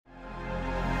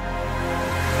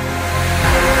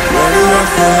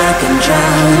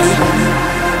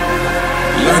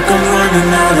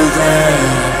running out of air.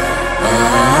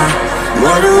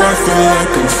 Why do I feel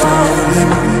like I'm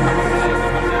falling?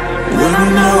 When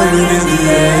I'm nowhere near the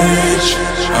edge.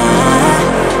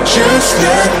 Just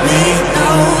let me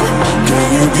know. Can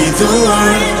you be the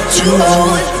one to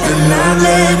hold and not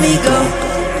let me go?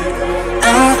 I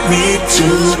need to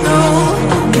know.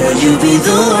 Can you be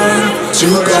the one to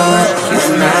go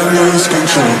when I lose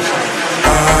control?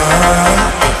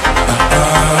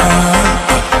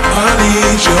 I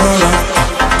need your love.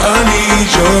 I need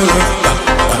your love.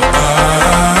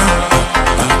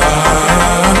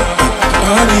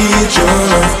 I need your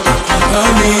love. I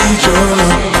need your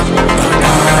love.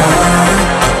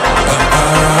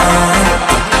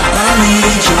 I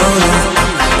need your love.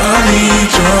 I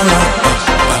need your love.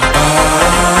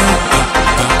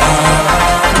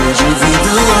 Could you be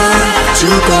the one to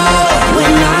go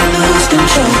when I lose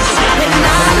control? When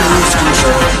I lose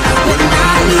control. When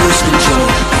I lose control.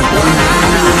 When I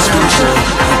lose control.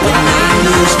 When I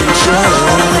lose control.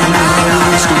 When I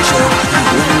lose control.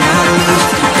 When I lose.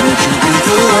 Could you be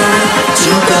the one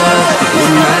to go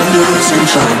when I lose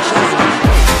control?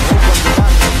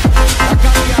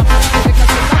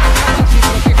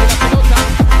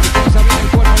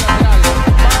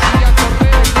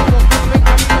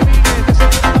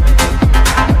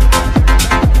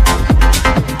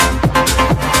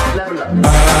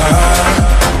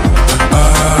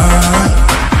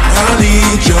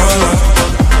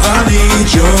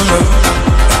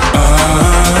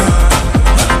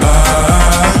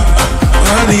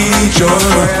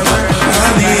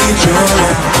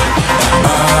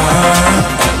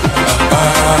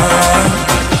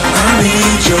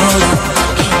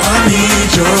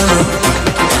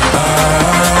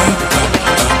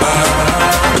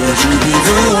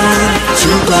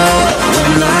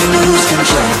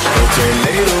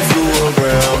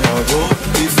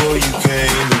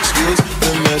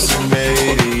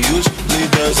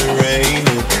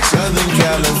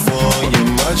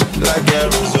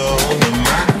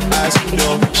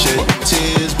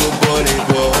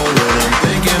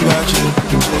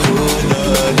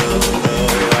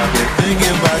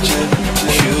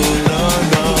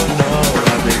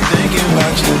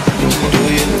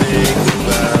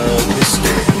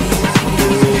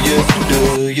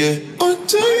 Yeah.